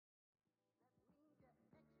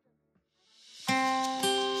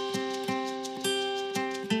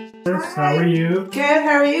Princess. Hi. How are you? Good, how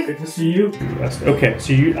are you? Good to see you. Okay,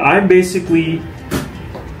 so I'm basically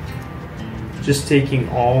just taking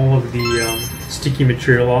all of the sticky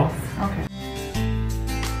material off. Okay.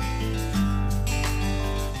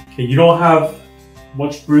 Okay, you don't have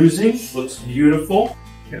much bruising. Looks beautiful.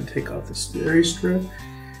 I'm gonna take off the steri strip.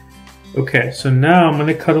 Okay, so now I'm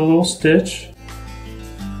gonna cut a little stitch.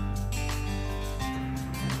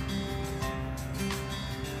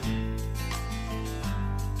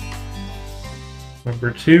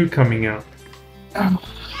 Number 2 coming out. Oh.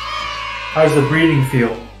 How's the breathing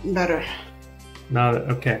feel? Better. Now that,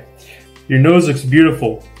 okay. Your nose looks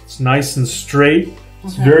beautiful. It's nice and straight.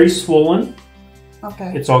 It's very swollen.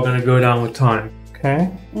 Okay. It's all gonna go down with time.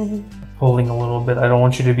 Okay? Mm-hmm. Pulling a little bit. I don't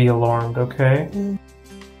want you to be alarmed, okay? Mm-hmm.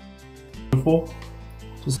 Beautiful.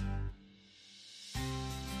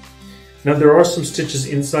 Now there are some stitches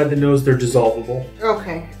inside the nose. They're dissolvable.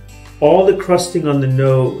 Okay. All the crusting on the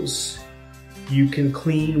nose you can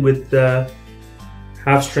clean with the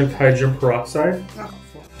half-strength hydrogen peroxide. Oh.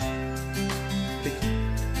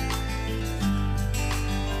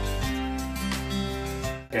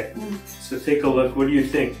 Okay, so take a look. What do you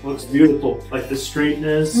think? Looks beautiful. Like the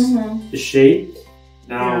straightness, the shape.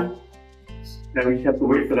 Now we have to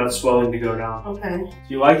wait for that swelling to go down. Okay. Do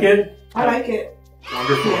you like it? I like it.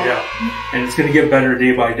 Wonderful, yeah. And it's going to get better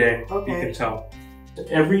day by day. Okay. You can tell.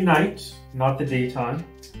 Every night, not the daytime,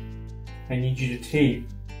 I need you to tape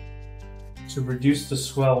to reduce the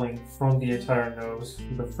swelling from the entire nose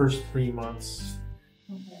for the first 3 months.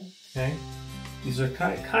 Okay. Okay? These are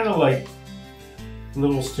kind of like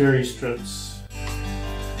little steri strips.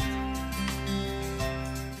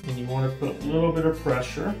 And you want to put a little bit of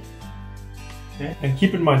pressure. Okay? And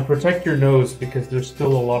keep in mind, protect your nose because there's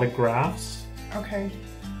still a lot of grafts. Okay.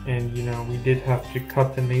 And you know, we did have to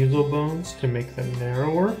cut the nasal bones to make them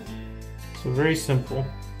narrower. So very simple.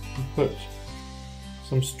 You put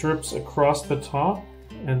some strips across the top,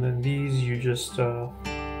 and then these you just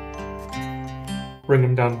bring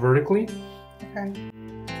them down vertically. Okay.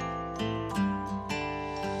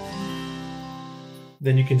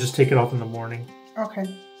 Then you can just take it off in the morning. Okay.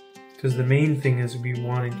 Because the main thing is we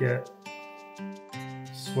want to get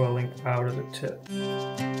swelling out of the tip.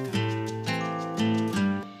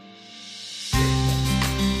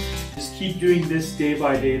 Just keep doing this day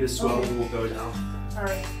by day, the swelling will go down.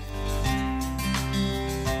 Alright.